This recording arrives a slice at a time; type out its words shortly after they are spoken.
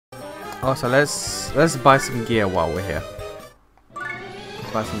Also, let's buy some gear while we're here.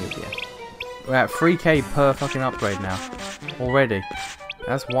 Let's buy some new gear. We're at 3k per fucking upgrade now. Already.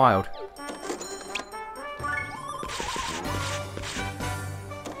 That's wild.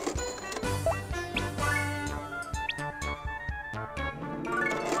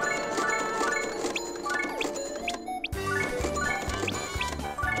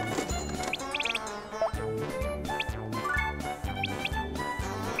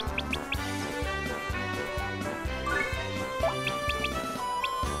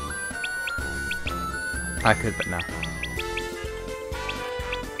 I could, but no.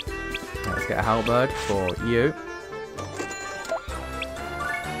 Let's get a halberd for you.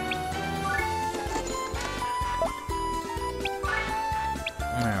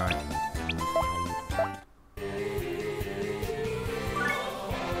 Alright.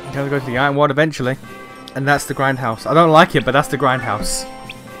 I'm gonna go to the Iron World eventually. And that's the grindhouse. I don't like it, but that's the grindhouse.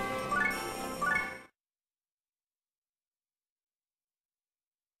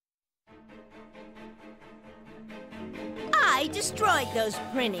 I destroyed those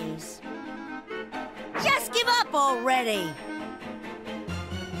printies. Just give up already.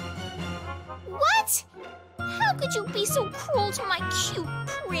 What? How could you be so cruel to my cute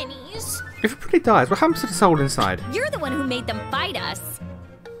prinnies? If a pretty dies, what happens to the soul inside? You're the one who made them fight us.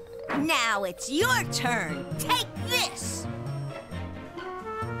 Now it's your turn. Take this.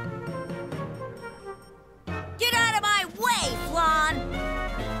 Get out of my way, Flan.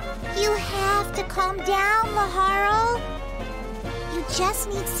 You have to calm down, Laharl. You just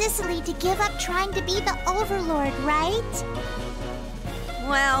need Cicely to give up trying to be the Overlord, right?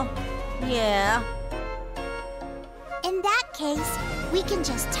 Well, yeah. In that case, we can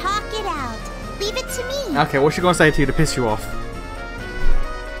just talk it out. Leave it to me. Okay, what's she gonna say to you to piss you off?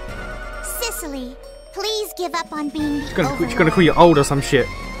 Cicely, please give up on being the She's Overlord. gonna call you old or some shit.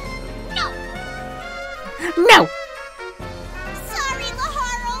 No! No! Sorry,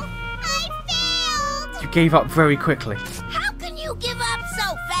 Laharl. I failed! You gave up very quickly. How can you give up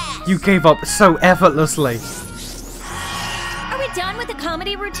so fast? You gave up so effortlessly. Are we done with the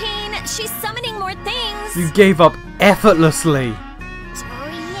comedy routine? She's summoning more things. You gave up effortlessly.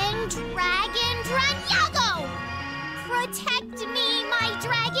 Dream Dragon Dranyago! Protect me, my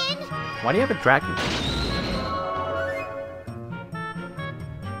dragon! Why do you have a dragon?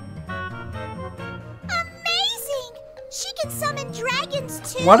 Amazing! She can summon dragons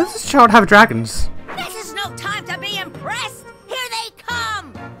too! Why does this child have dragons? This is no time to be impressed. Here they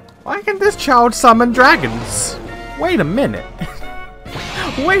come. Why can this child summon dragons? Wait a minute.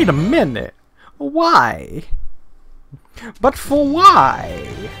 Wait a minute. Why? But for why?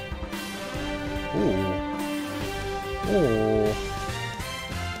 Ooh. Ooh.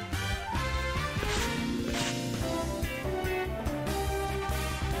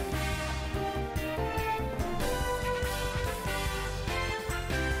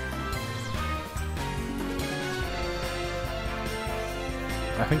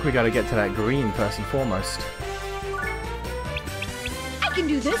 I think we gotta get to that green first and foremost. I can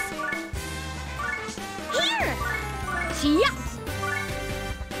do this. Here. Yeah.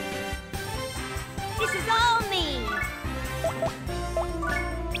 This is all me.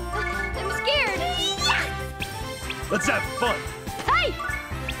 I'm scared. Let's have fun. Hey!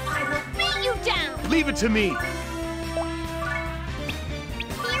 I will beat you down. Leave it to me. Here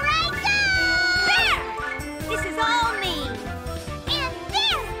I There. This is all me. go! And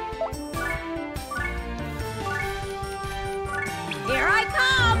there! Here I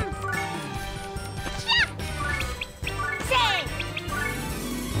come. Say.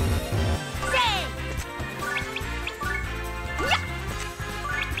 Say.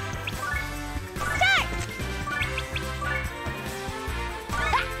 Start.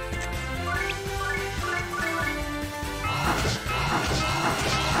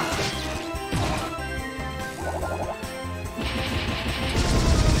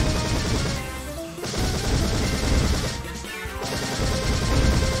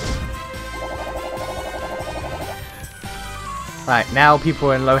 Right, now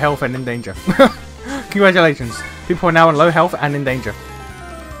people are in low health and in danger. Congratulations. People are now in low health and in danger.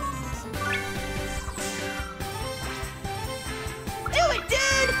 Do it,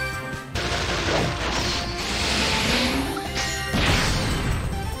 dude.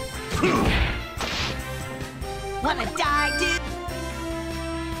 Wanna die, dude?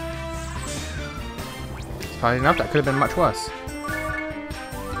 Surprisingly enough, that could have been much worse.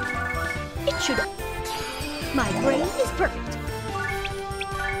 It should. My brain is perfect.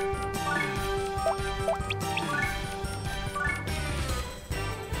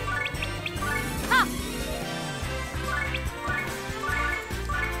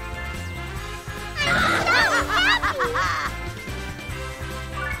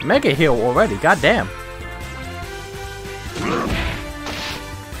 Mega heal already, goddamn.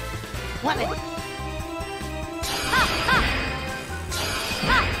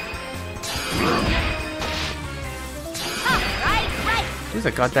 He's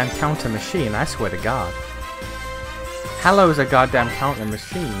a goddamn counter machine, I swear to God. Hallow's a goddamn counter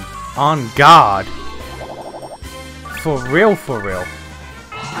machine. On guard. For real, for real.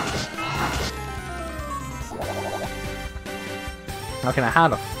 Okay, now how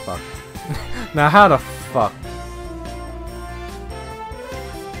the fuck? Now how the fuck?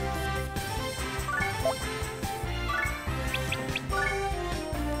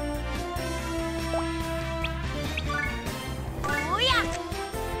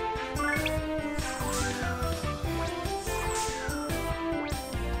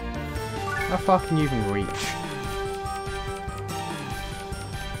 How far can you even reach?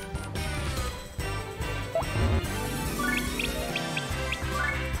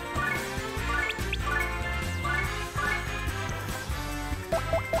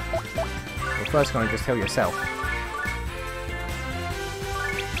 Well, first gonna just heal yourself.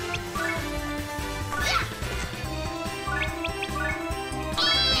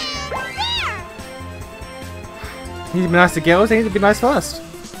 He needs to be nice to girls, he needs to be nice first.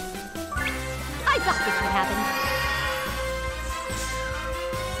 I thought this would happen.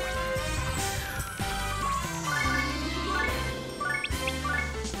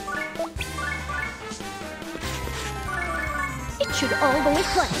 It should all go as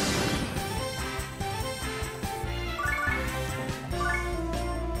planned.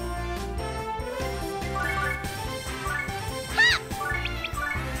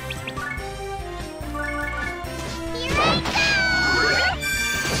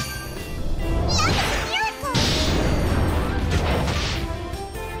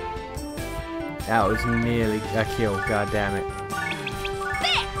 That was nearly a kill, god damn it.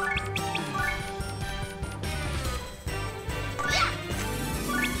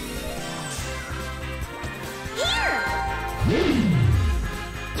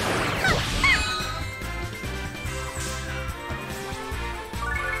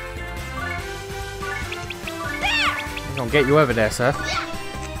 I'm gonna get you over there, sir.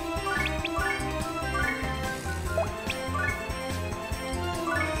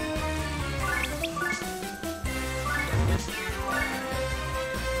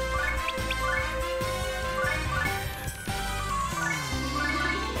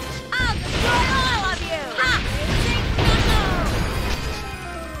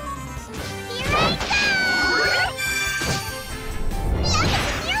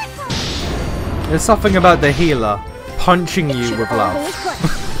 There's something about the healer punching you with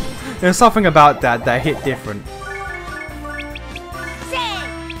love. There's something about that hit different.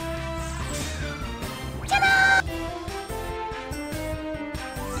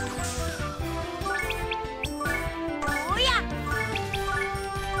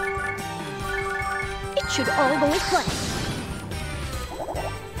 It should all go as planned.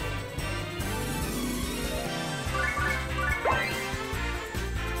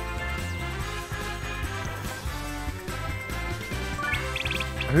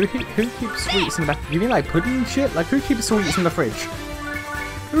 Who keeps sweets in the back? You mean like pudding and shit? Like who keeps sweets in the fridge?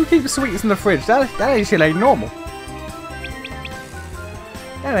 Who keeps sweets in the fridge? That shit ain't normal.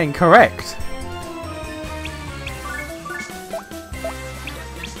 That ain't correct.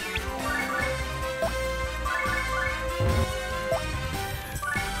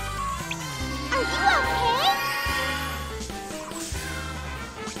 Are you okay?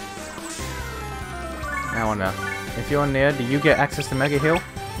 I wonder. If you're near, do you get access to Mega Heal?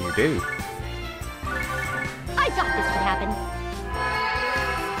 You do. I thought this would happen.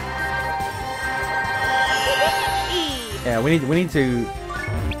 Yeah, we need to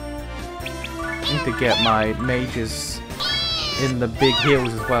get my mages in the big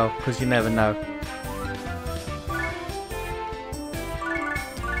heals as well, because you never know.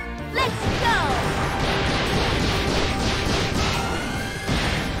 Let's go.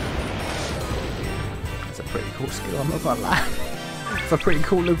 It's a pretty cool skill, I'm not gonna lie. It's a pretty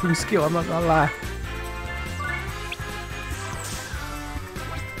cool looking skill, I'm not gonna lie.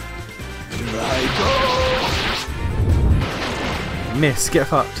 Miss, get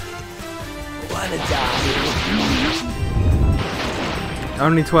fucked.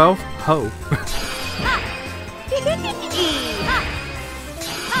 Only 12? Ho.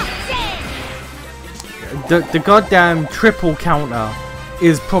 The goddamn triple counter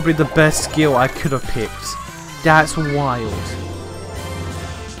is probably the best skill I could have picked. That's wild.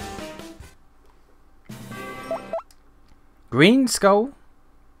 Green skull?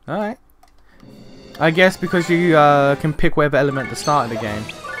 Alright. I guess because you can pick whatever element to start of the game.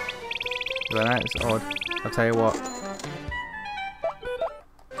 But that's odd. I'll tell you what.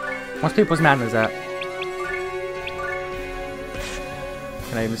 What's people's manners at?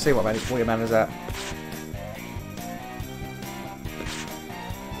 Can I even see what your manners at?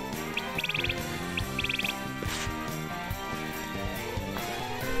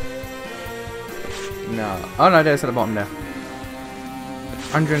 No. Oh no, there's at the bottom there.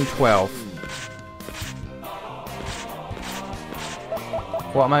 112.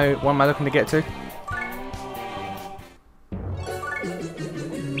 What am I looking to get to?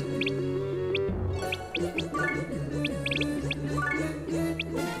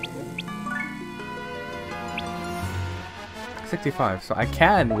 $65. So I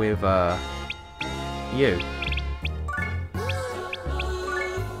can with you.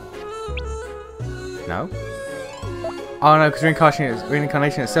 No? Oh no, because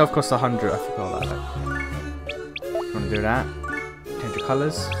reincarnation itself costs 100. I forgot about that. Want to do that? Change the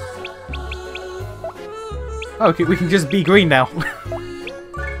colours. Oh, okay, we can just be green now.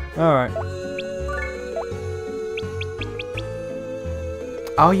 Alright.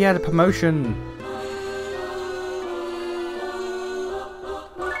 Oh yeah, the promotion.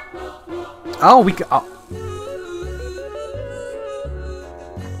 Oh, we can. Oh.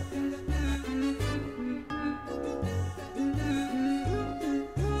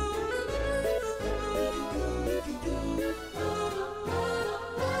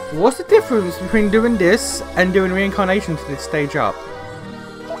 What's the difference between doing this and doing reincarnation to this stage up?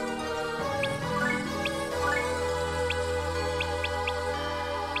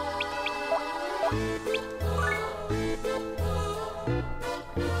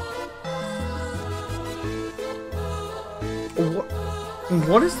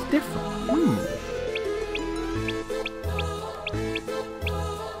 What is the difference?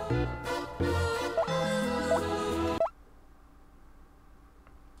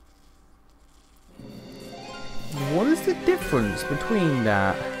 What is the difference between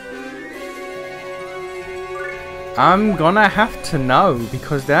that? I'm gonna have to know,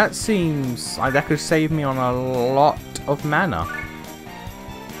 because that seems like that could save me on a lot of mana.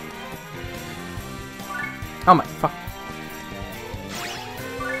 Oh my fuck.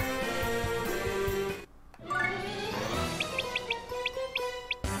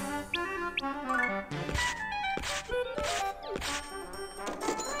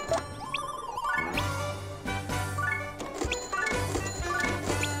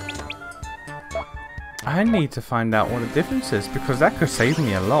 I need to find out what the difference is, because that could save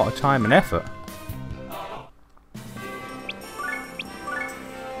me a lot of time and effort.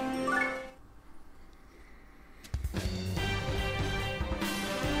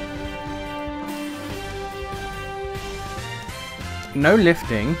 No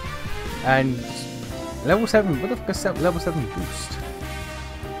lifting, and level 7, what the fuck is level 7 boost?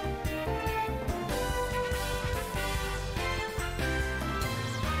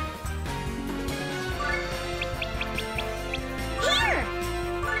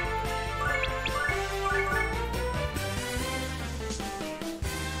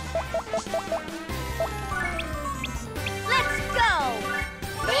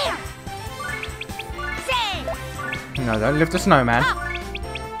 No, don't lift the snowman. Oh,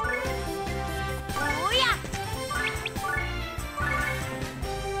 yeah.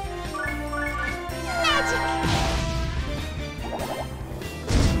 Magic.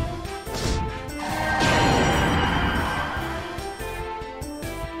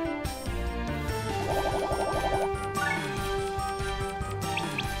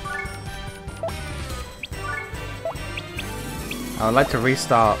 I would like to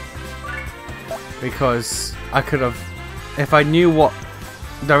restart, because I could have, if I knew what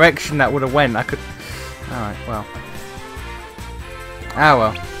direction that would have went, I could. Alright, well. Ah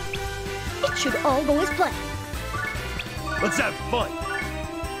well. It should all go as planned. Let's have fun.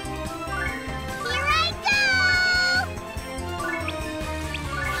 Here I go!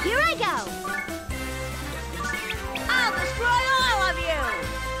 Here I go! I'll destroy all of you!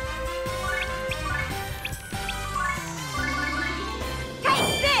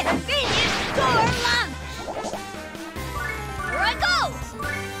 Take this! This is your lunch! Here I go!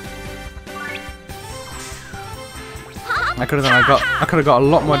 I could have got a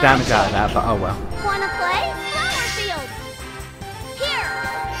lot more damage out of that, but oh well. Wanna play? Flower field! Here!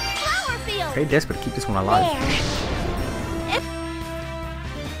 Flower field! Very desperate to keep this one alive.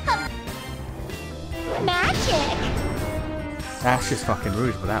 Magic! That's just fucking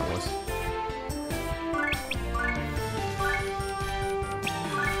rude, what that was.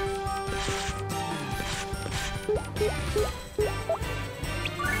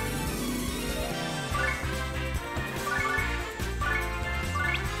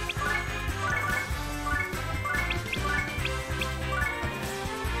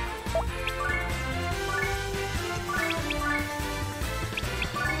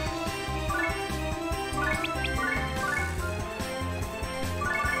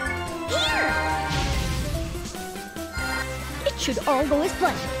 should all go as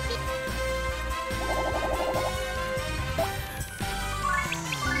planned.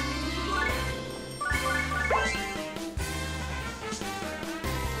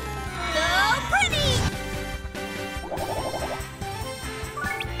 So pretty!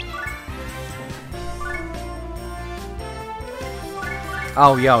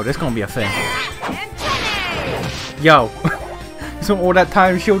 Oh, yo, this gonna be a thing. And 10! Yo, so all that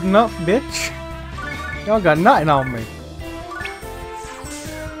time shielding up, bitch. Y'all got nothing on me.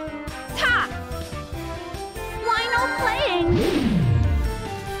 Ta! Why no playing?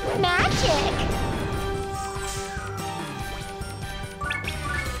 Magic!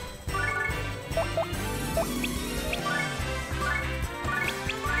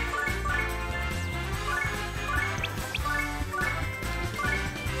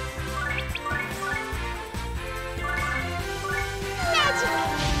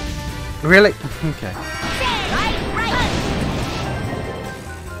 Really? Okay.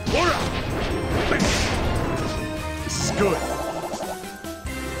 This is good.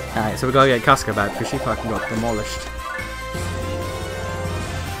 Alright, so we gotta get Casca back because she fucking got demolished.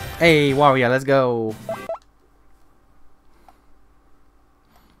 Hey, warrior, let's go.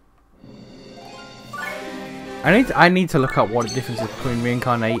 I need to look up what the difference is between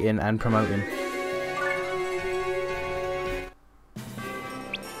reincarnating and promoting.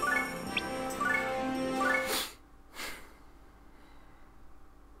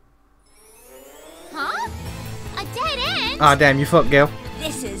 Huh? A dead end? Ah, damn, you fuck, girl.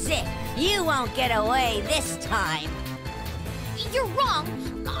 This is it. You won't get away this time. You're wrong.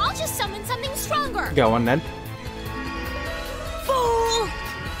 I'll just summon something stronger. Go on then. Fool!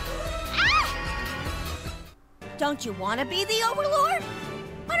 Ah! Don't you want to be the Overlord?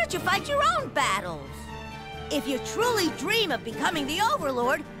 Why don't you fight your own battles? If you truly dream of becoming the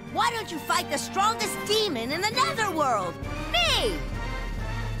Overlord, why don't you fight the strongest demon in the Netherworld? Me!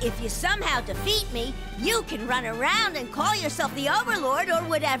 If you somehow defeat me, you can run around and call yourself the Overlord or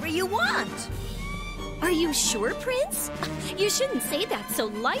whatever you want. Are you sure, Prince? You shouldn't say that so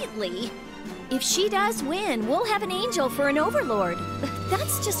lightly. If she does win, we'll have an angel for an overlord.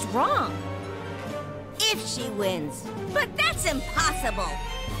 That's just wrong. If she wins. But that's impossible.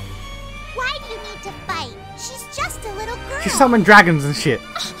 Why do you need to fight? She's just a little girl. She summoned dragons and shit.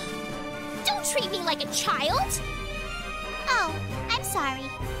 Don't treat me like a child. Oh, I'm sorry.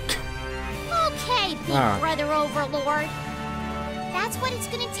 Okay, big Alright. brother overlord. That's what it's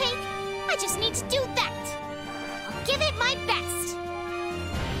gonna take? I just need to do that. I'll give it my best.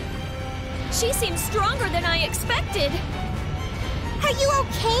 She seems stronger than I expected. Are you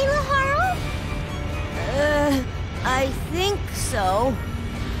okay, Laharl? I think so.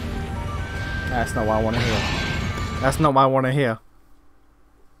 That's not what I want to hear. That's not what I want to hear.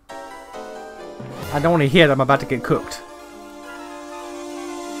 I don't want to hear that I'm about to get cooked.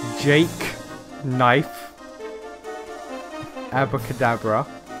 Jake, knife, abracadabra,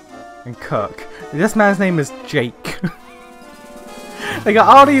 and Kirk. This man's name is Jake. They got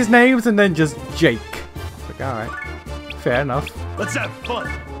all these names and then just Jake. Like, alright. Fair enough. Let's have fun.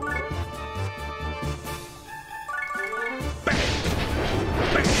 Bang.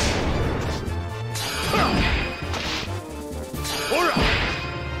 Bang.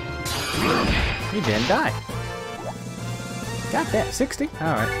 He didn't die. Got that. 60?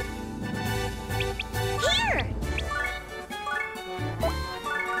 Alright. Here!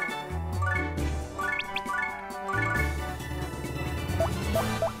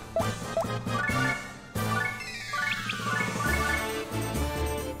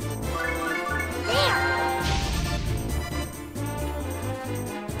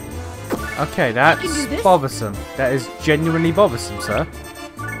 Okay, that's I can do this. bothersome. That is genuinely bothersome, sir.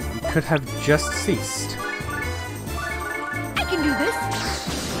 You could have just ceased. I can do this.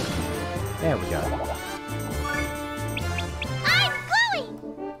 There we go. I'm going!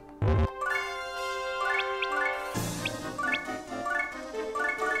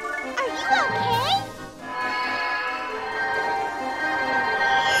 Are you okay?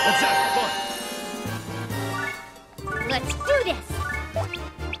 Let's have fun. Let's do this.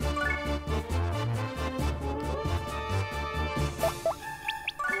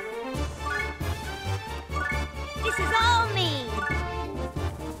 This is all me.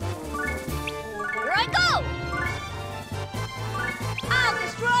 Here I go. I'll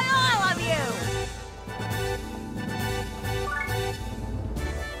destroy all of you.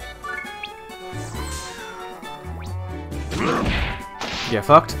 Yeah,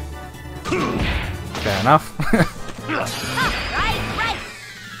 fucked. Fair enough. Right.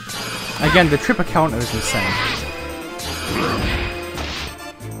 Again, the tripper counter is insane.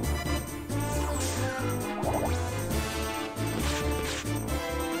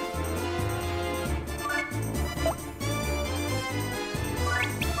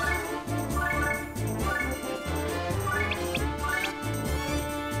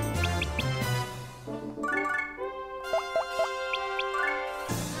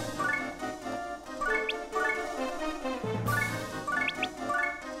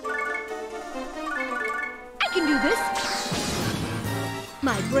 this.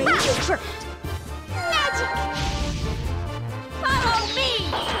 My brain is perfect. Magic! Follow me!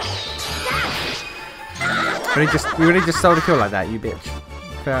 We really just stole the kill like that, you bitch.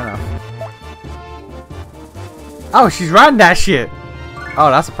 Fair enough. Oh, she's ran that shit.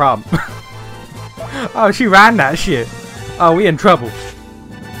 Oh, that's a problem. Oh, she ran that shit. Oh, we in trouble.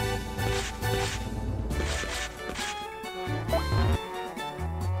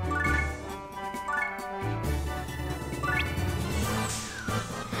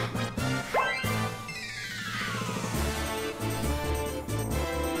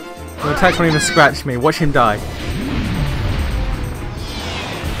 The attack won't even scratch me. Watch him die.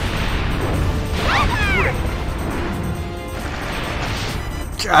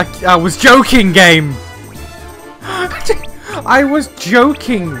 I was joking, game! I was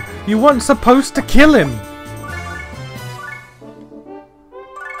joking! You weren't supposed to kill him!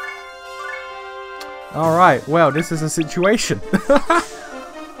 Alright, well, this is a situation.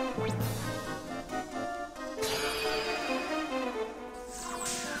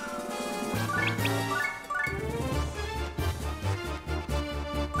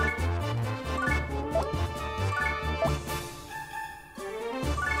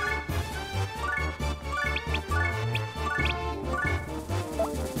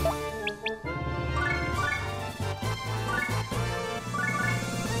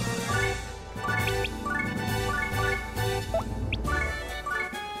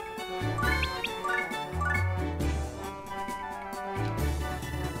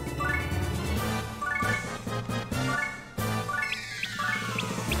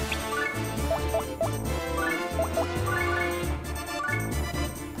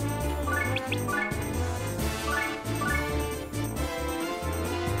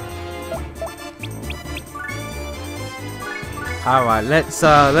 Alright, let's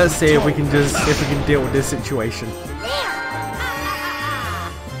see if we can deal with this situation.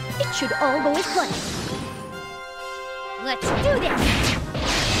 It should all go as planned. Let's do this.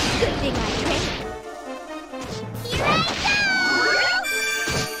 Good thing I trained. Here I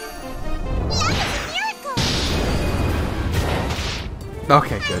go! Luck is a miracle!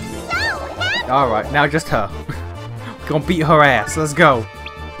 Okay, good. Alright, now just her. Gonna beat her ass, let's go.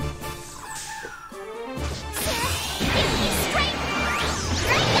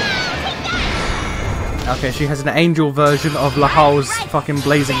 Okay, she has an angel version of Lahal's fucking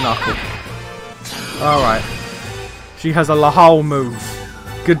blazing knuckle. Alright. She has a Lahal move.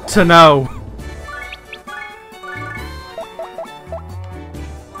 Good to know.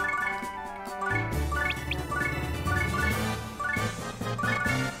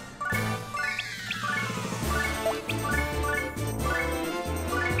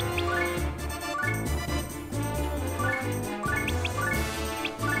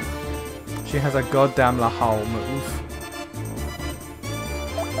 She has a goddamn Lahal move.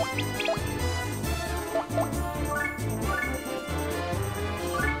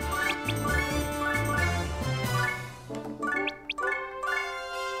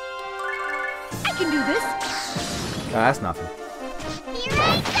 I can do this. That's nothing.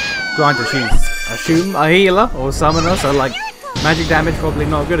 Granted, she's assume a healer or summoner, so like magic damage probably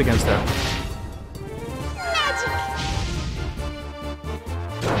not good against her.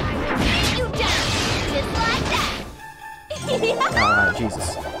 Alright,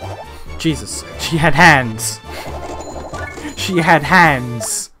 Jesus. Jesus. She had hands. She had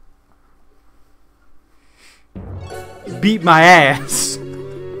hands. Beat my ass.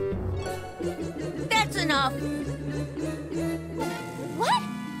 That's enough. What?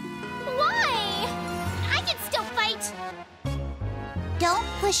 Why? I can still fight. Don't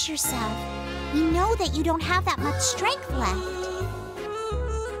push yourself. We know that you don't have that much strength left.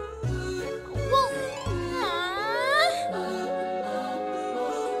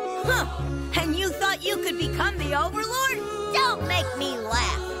 Huh. And you thought you could become the Overlord? Don't make me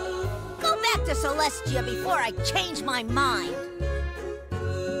laugh. Go back to Celestia before I change my mind.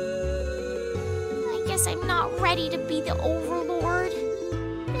 I guess I'm not ready to be the Overlord.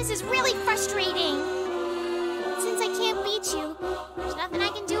 This is really frustrating. Since I can't beat you, there's nothing I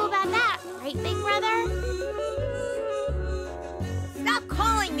can do about that, right, big brother? Stop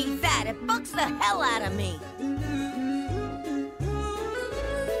calling me that. It bugs the hell out of me.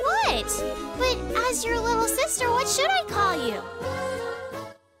 But as your little sister, what should I call you?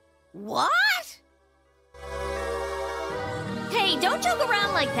 What? Hey, don't joke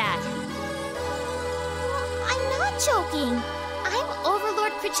around like that. I'm not joking. I'm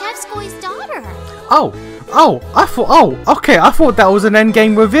Overlord Krichevskoy's daughter. Okay, I thought that was an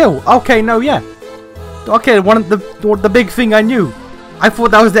endgame reveal. Okay, no, yeah. Okay, one of the big thing I knew. I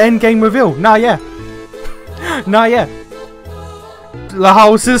thought that was the endgame reveal. Nah, yeah. No, yeah. The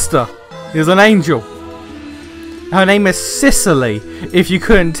whole sister is an angel. Her name is Sicily, if you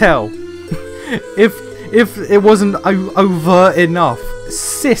couldn't tell. if it wasn't overt enough,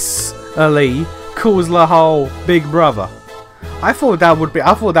 Sicily calls Lahal Big Brother. I thought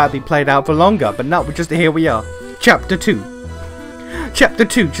that'd be played out for longer, but no, just here we are. Chapter 2. Chapter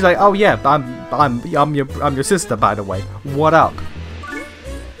 2. She's like, oh yeah, I'm your sister, by the way. What up?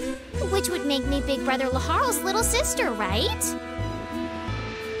 Which would make me Big Brother Laharl's little sister, right?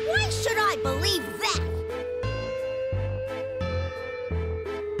 Why should I believe that?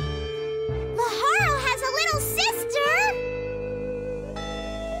 Laharl has a little sister?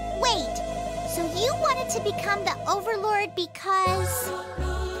 Wait, so you wanted to become the Overlord because...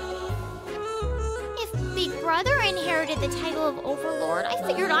 If Big Brother inherited the title of Overlord, I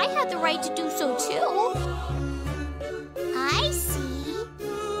figured I had the right to do so too. I see.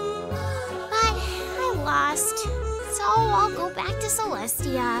 But I lost, so I'll go back to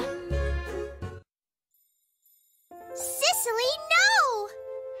Celestia. Sicily, no!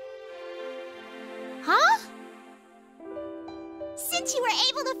 Huh? Since you were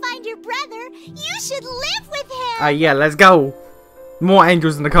able to find your brother, you should live with him! Yeah, let's go. More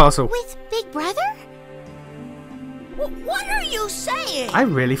angels in the castle. With Big Brother? What are you saying? I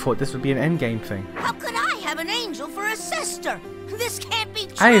really thought this would be an endgame thing. How could I have an angel for a sister? This can't be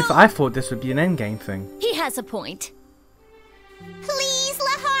true. I thought this would be an endgame thing. He has a point. Please,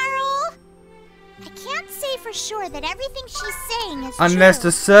 Laharl! I can't say for sure that everything she's saying is Unless true.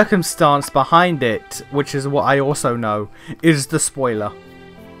 the circumstance behind it, which is what I also know, is the spoiler.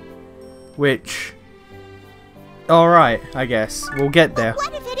 Which... Alright, I guess. We'll get there.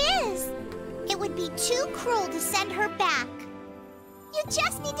 But what if it is? It would be too cruel to send her back. You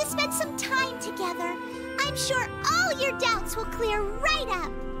just need to spend some time together. I'm sure all your doubts will clear right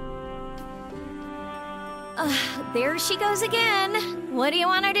up. There she goes again. What do you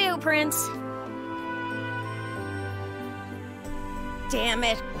want to do, Prince? Damn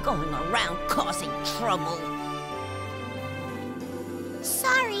it, going around causing trouble.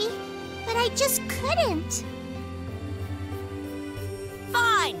 Sorry, but I just couldn't.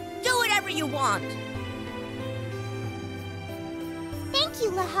 Fine, do whatever you want. Thank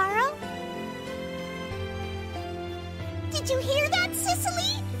you, Laharl. Did you hear that,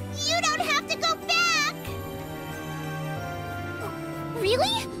 Sicily? You don't have to go back!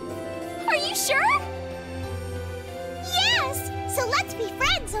 Really? Are you sure? Yes! So let's be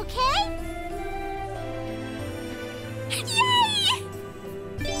friends, okay? Yay!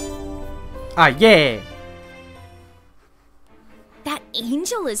 Yeah! That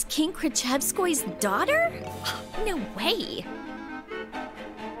angel is King Krichevskoy's daughter? No way.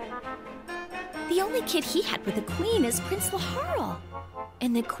 The only kid he had with the queen is Prince Laharl.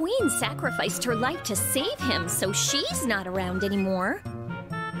 And the queen sacrificed her life to save him, so she's not around anymore.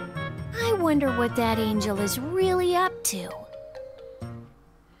 I wonder what that angel is really up to.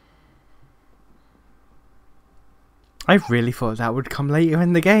 I really thought that would come later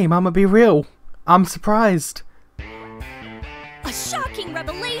in the game, I'ma be real. I'm surprised. A shocking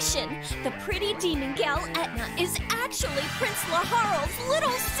revelation! The pretty demon gal Etna is actually Prince Laharl's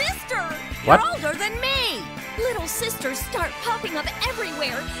little sister! What? You're older than me! Little sisters start popping up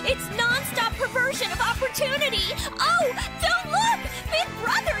everywhere! It's non-stop perversion of opportunity! Oh, don't look! Big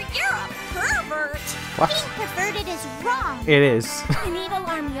brother, you're a pervert! What? Being perverted is wrong. It is. An evil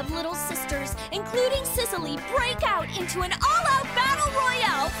army of little sisters, including Sicily, break out into an all-out battle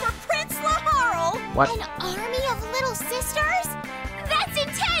royale for Prince Laharl! What? An army of little sisters? That's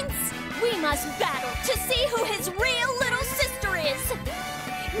intense! We must battle to see who his real little sister is!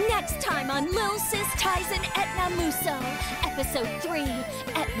 Next time on Lil Sis Ties and Etna Muso, Episode 3,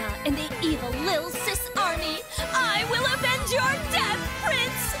 Etna and the evil Lil Sis army. I will avenge your death,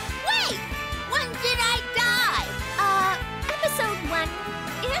 Prince! Wait! When did I die? Episode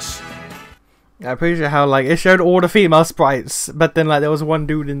 1-ish? I'm pretty sure how, like, it showed all the female sprites, but then, like, there was one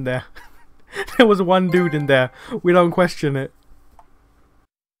dude in there. There was one dude in there. We don't question it.